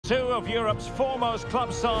two of Europe's foremost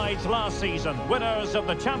club sides last season, winners of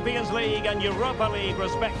the Champions League and Europa League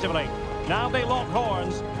respectively. Now they lock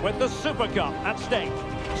horns with the Super Cup at stake.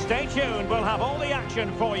 Stay tuned, we'll have all the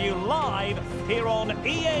action for you live here on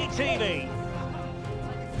EA TV.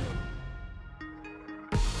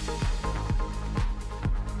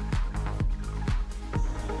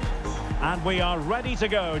 And we are ready to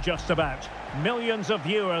go just about. Millions of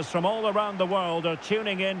viewers from all around the world are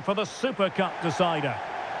tuning in for the Super Cup decider.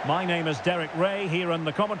 My name is Derek Ray here in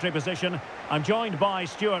the commentary position. I'm joined by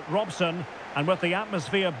Stuart Robson, and with the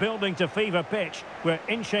atmosphere building to fever pitch, we're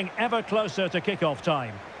inching ever closer to kick-off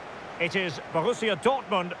time. It is Borussia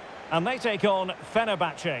Dortmund, and they take on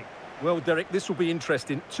Fenerbahçe. Well, Derek, this will be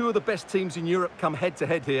interesting. Two of the best teams in Europe come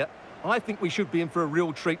head-to-head here. I think we should be in for a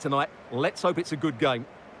real treat tonight. Let's hope it's a good game.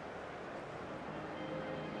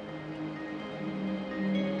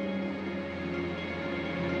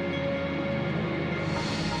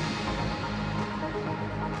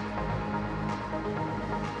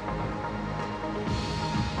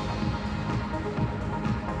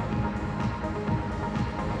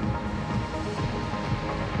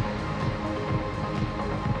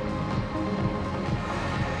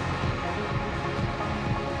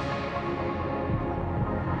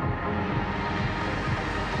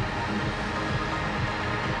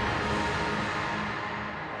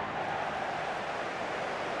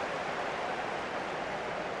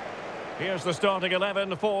 Here's the starting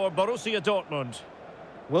 11 for Borussia Dortmund.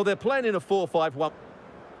 Well, they're playing in a 4-5-1.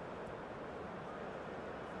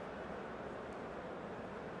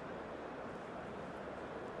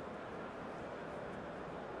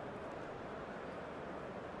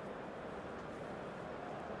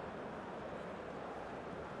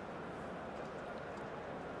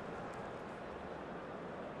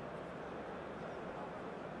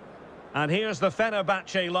 And here's the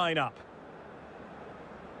Fenerbahçe lineup.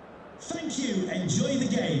 Thank you. Enjoy the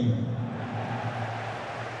game.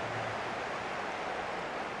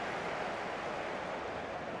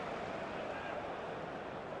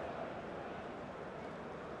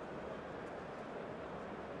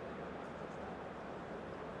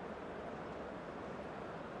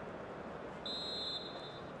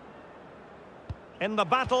 In the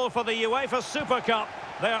battle for the UEFA Super Cup,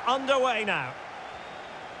 they're underway now.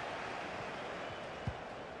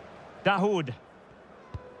 Dahoud.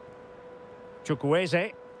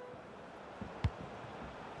 Chukwueze.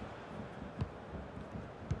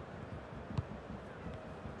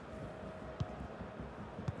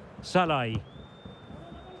 Salai.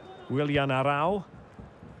 Willian Arau.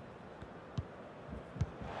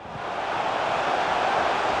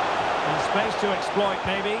 And space to exploit,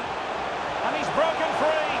 maybe. And he's broken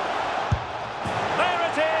free. There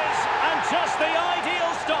it is, and just the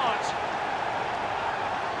ideal start.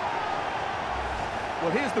 Well,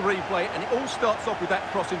 here's the replay, and it all starts off with that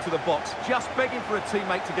cross into the box, just begging for a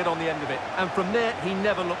teammate to get on the end of it. And from there, he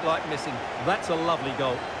never looked like missing. That's a lovely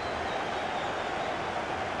goal.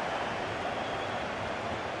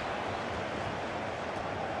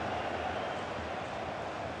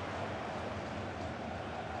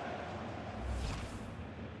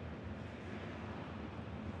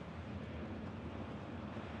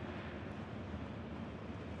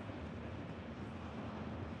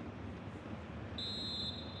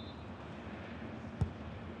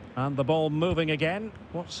 And the ball moving again.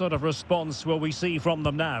 What sort of response will we see from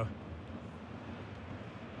them now?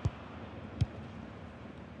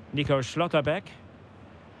 Nico Schlotterbeck.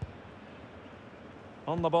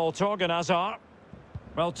 On the ball, Torgan Hazard.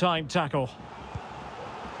 Well-timed tackle.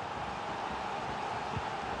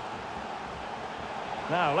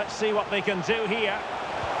 Now, let's see what they can do here.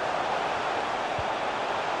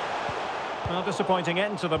 Well, disappointing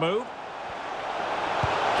end to the move.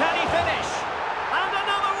 Can he finish? And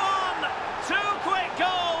another one! Two quick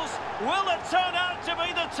goals! Will it turn out to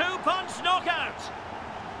be the two-punch knockout?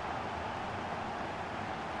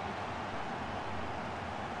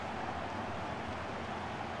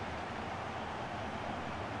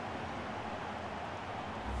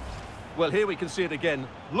 Well, here we can see it again.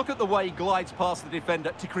 Look at the way he glides past the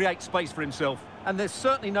defender to create space for himself. And there's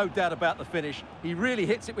certainly no doubt about the finish. He really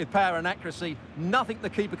hits it with power and accuracy. Nothing the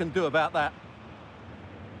keeper can do about that.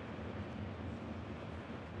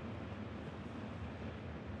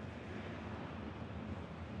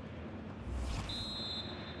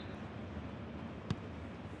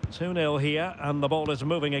 Two 0 here, and the ball is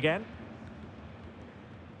moving again.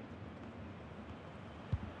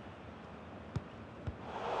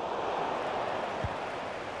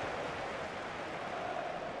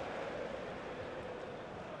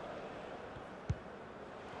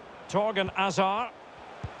 Torgan Hazard.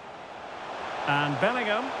 And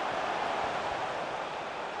Bellingham.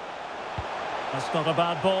 That's not a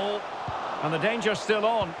bad ball. And the danger's still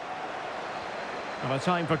on. And a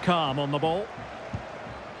time for calm on the ball.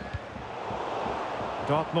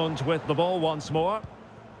 Dortmund with the ball once more.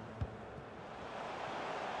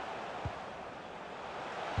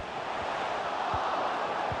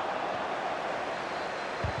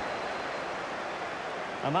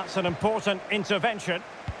 And that's an important intervention.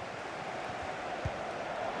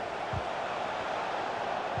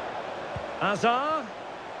 Hazard.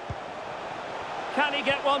 Can he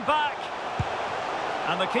get one back?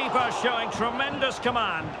 And the keeper showing tremendous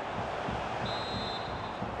command.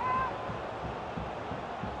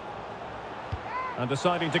 And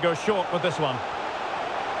deciding to go short with this one.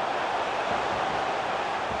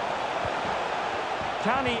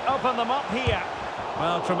 Can he open them up here?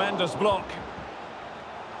 Well, tremendous block.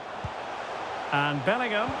 And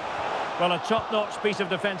Bellingham. Well, a top-notch piece of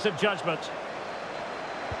defensive judgment.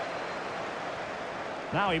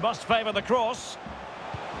 Now he must favour the cross.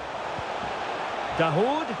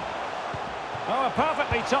 Dahoud. Oh, a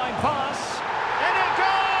perfectly timed pass. In it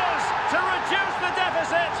goes to reduce the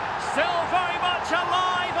deficit. Still very much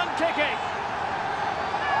alive and kicking.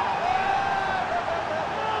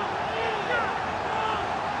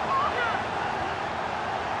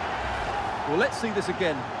 Well, let's see this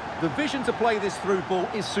again. The vision to play this through ball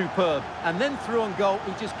is superb. And then through on goal,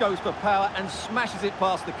 he just goes for power and smashes it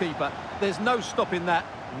past the keeper. There's no stopping that.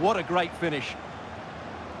 What a great finish.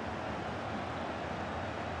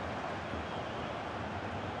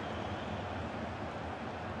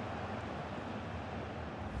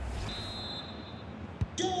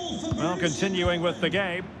 Well, continuing with the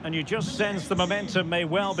game, and you just sense the momentum may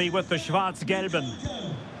well be with the Schwarz-Gelben.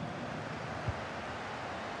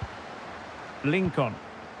 Lincoln.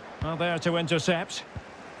 Well, there to intercept.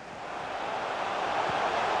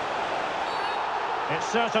 It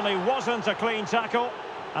certainly wasn't a clean tackle,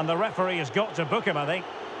 and the referee has got to book him, I think.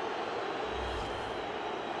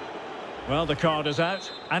 Well, the card is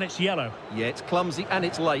out, and it's yellow. Yeah, it's clumsy and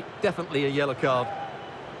it's late. Definitely a yellow card.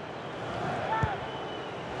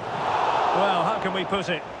 Well, how can we put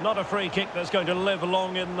it? Not a free kick that's going to live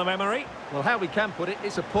long in the memory. Well, how we can put it,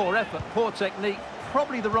 it's a poor effort, poor technique,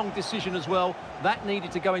 probably the wrong decision as well. That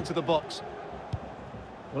needed to go into the box.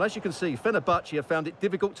 Well, as you can see, Fenerbahçe have found it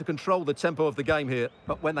difficult to control the tempo of the game here.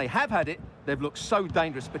 But when they have had it, they've looked so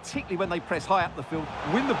dangerous, particularly when they press high up the field,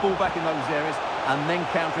 win the ball back in those areas, and then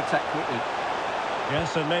counter-attack quickly.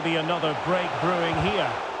 Yes, and maybe another break brewing here.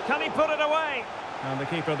 Can he put it away? And the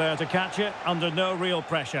keeper there to catch it under no real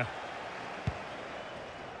pressure.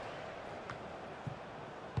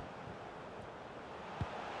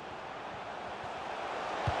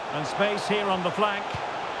 And space here on the flank.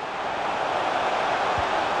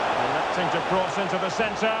 Electing to cross into the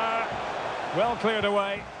centre. Well cleared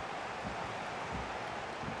away.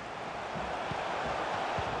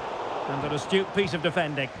 And an astute piece of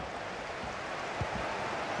defending.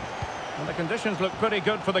 And the conditions look pretty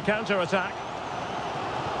good for the counter-attack.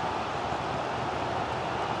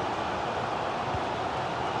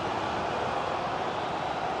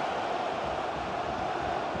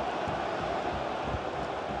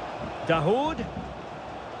 Dahoud.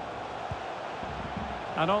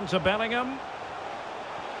 And on to Bellingham.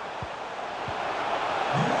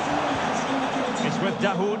 It's with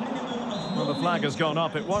Dahoud. Well, the flag has gone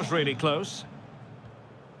up. It was really close.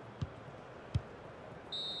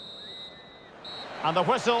 And the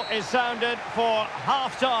whistle is sounded for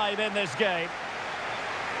half-time in this game.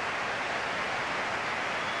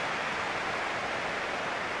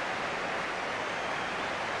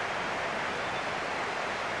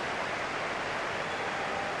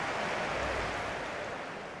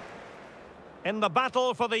 In the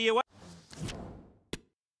battle for the UEFA.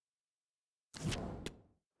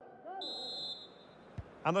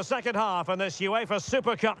 And the second half in this UEFA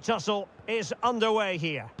Super Cup tussle is underway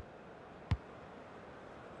here.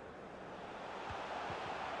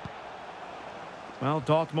 Well,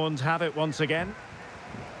 Dortmund have it once again.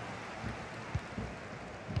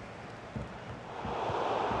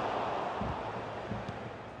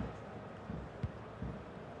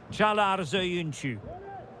 Çağlar Söyüncü.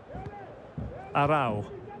 Arau.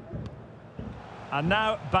 And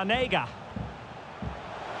now Banega.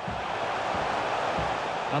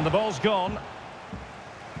 And the ball's gone.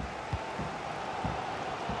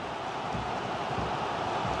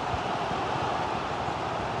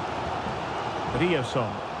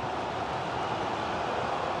 Riosson.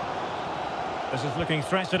 This is looking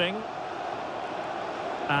threatening.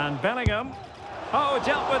 And Bellingham. Oh,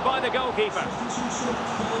 dealt with by the goalkeeper.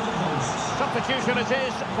 Substitution it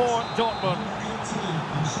is for Dortmund.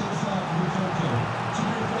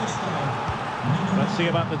 See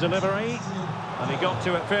about the delivery. And he got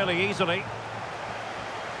to it fairly easily.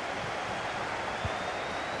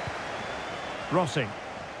 Rossi.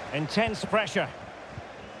 Intense pressure.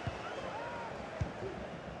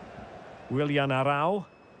 Willian Arau.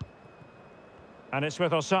 And it's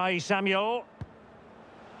with Osai Samuel.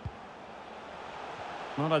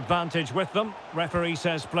 Not advantage with them. Referee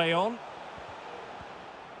says play on.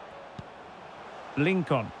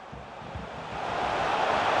 Lincoln.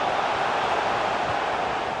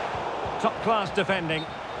 Top-class defending.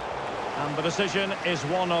 And the decision is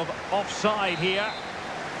one of offside here.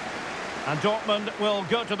 And Dortmund will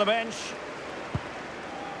go to the bench.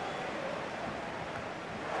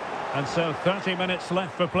 And so 30 minutes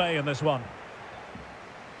left for play in this one.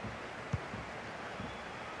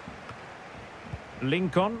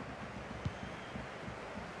 Lincoln.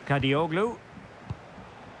 Kadioglu.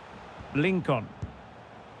 Lincoln.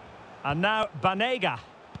 And now Banega.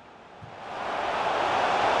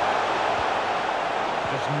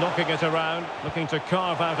 Just knocking it around, looking to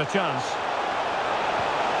carve out a chance.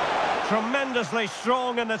 Tremendously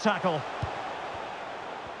strong in the tackle.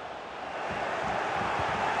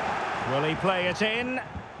 Will he play it in?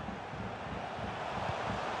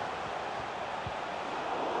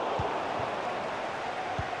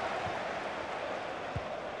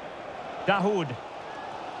 Dahoud.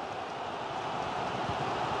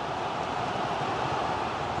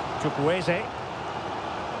 Chukwueze.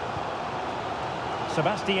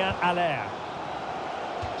 Sebastian Aller.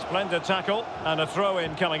 Splendid tackle and a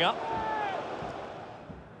throw-in coming up.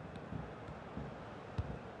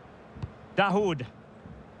 Dahoud.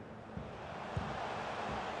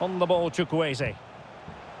 On the ball, Chukwueze.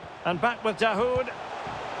 And back with Dahoud.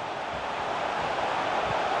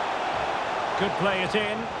 Could play it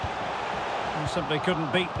in. And simply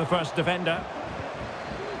couldn't beat the first defender.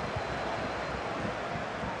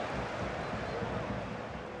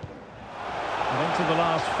 Into the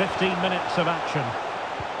last 15 minutes of action.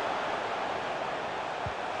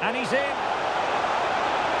 And he's in.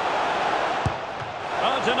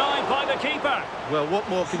 Oh, denied by the keeper. Well, what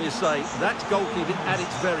more can you say? That's goalkeeping at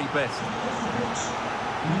its very best.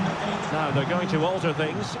 Now they're going to alter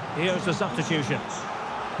things. Here's the substitution.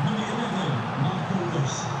 Number 11,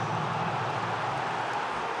 Marcus.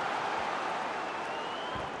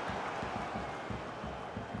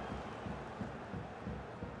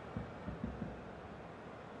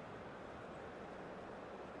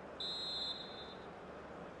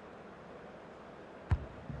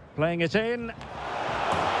 Playing it in.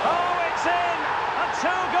 Oh, it's in! A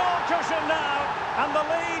two-goal cushion now, and the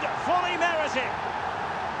lead fully merited.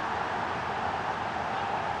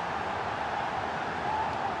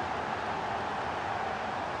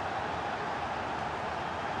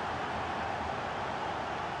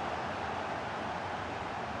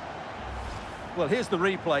 Well, here's the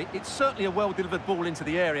replay. It's certainly a well-delivered ball into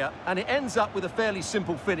the area, and it ends up with a fairly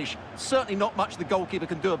simple finish. Certainly not much the goalkeeper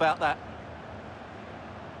can do about that.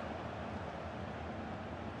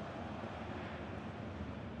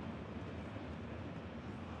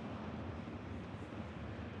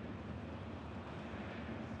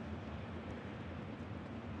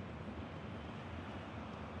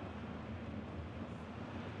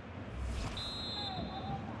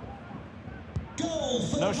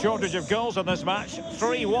 No shortage of goals in this match.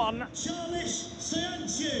 3-1.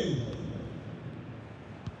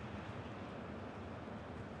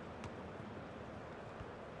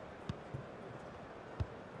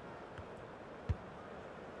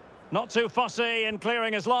 Not too fussy in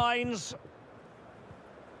clearing his lines.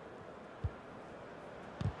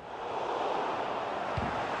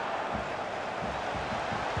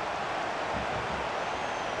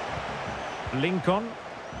 Lincoln.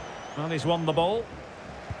 And he's won the ball.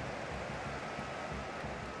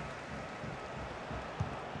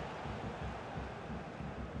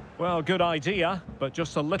 Well, good idea, but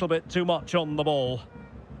just a little bit too much on the ball.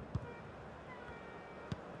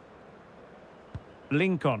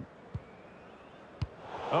 Lincoln.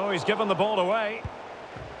 Oh, he's given the ball away.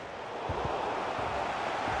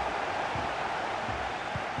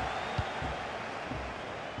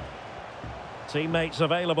 Teammates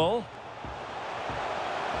available.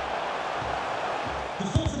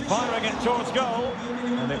 Firing it towards goal.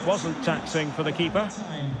 And it wasn't taxing for the keeper.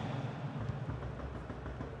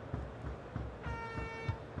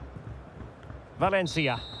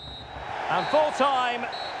 Valencia. And full time,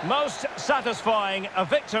 most satisfying, a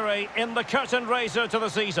victory in the curtain raiser to the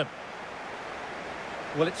season.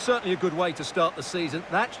 Well, it's certainly a good way to start the season.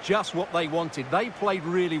 That's just what they wanted. They played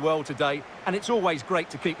really well today, and it's always great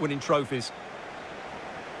to keep winning trophies.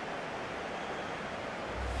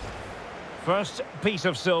 First piece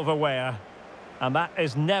of silverware. And that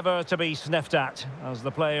is never to be sniffed at, as the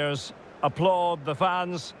players applaud the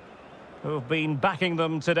fans who've been backing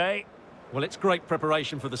them today. Well, it's great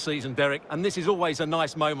preparation for the season, Derek, and this is always a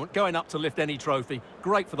nice moment, going up to lift any trophy.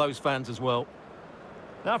 Great for those fans as well.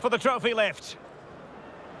 Now for the trophy lift.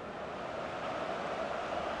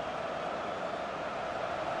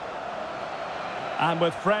 And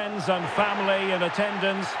with friends and family in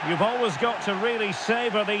attendance, you've always got to really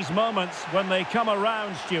savour these moments when they come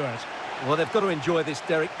around, Stuart. Well, they've got to enjoy this,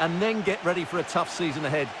 Derek, and then get ready for a tough season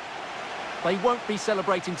ahead. They won't be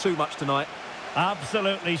celebrating too much tonight.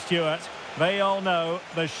 Absolutely, Stuart. They all know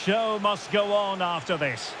the show must go on after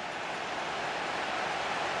this.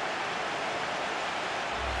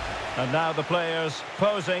 And now the players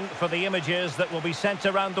posing for the images that will be sent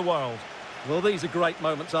around the world. Well, these are great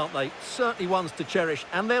moments, aren't they? Certainly ones to cherish,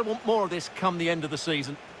 and they'll want more of this come the end of the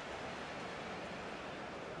season.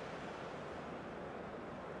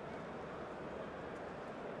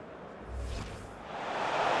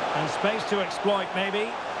 And space to exploit, maybe.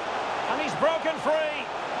 And he's broken free.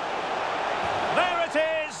 There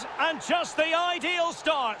it is, and just the ideal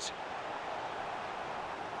start.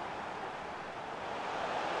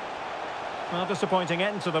 Well, disappointing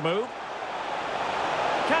end to the move.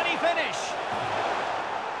 Can he finish?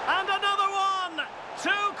 And another one! 2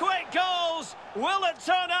 quick goals! Will it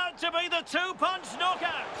turn out to be the 2-punch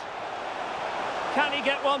knockout? Can he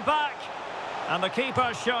get one back? And the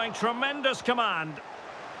keeper showing tremendous command.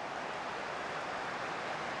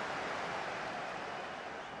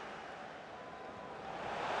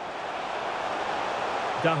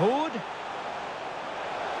 Dahoud.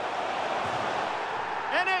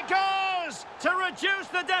 In it goes to reduce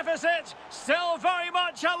the deficit. Still very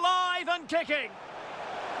much alive and kicking.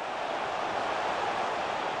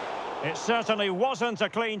 It certainly wasn't a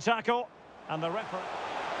clean tackle. And the referee...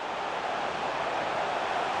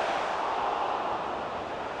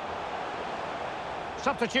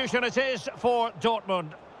 Substitution it is for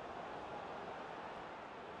Dortmund.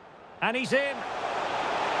 And he's in.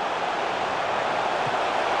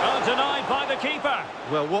 Oh, denied by the keeper.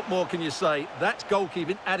 Well, what more can you say? That's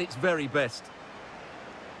goalkeeping at its very best.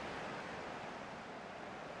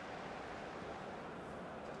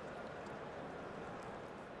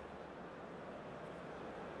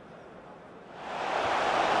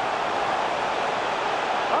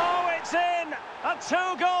 Oh, it's in! A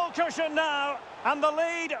 2-goal cushion now, and the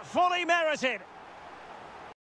lead fully merited.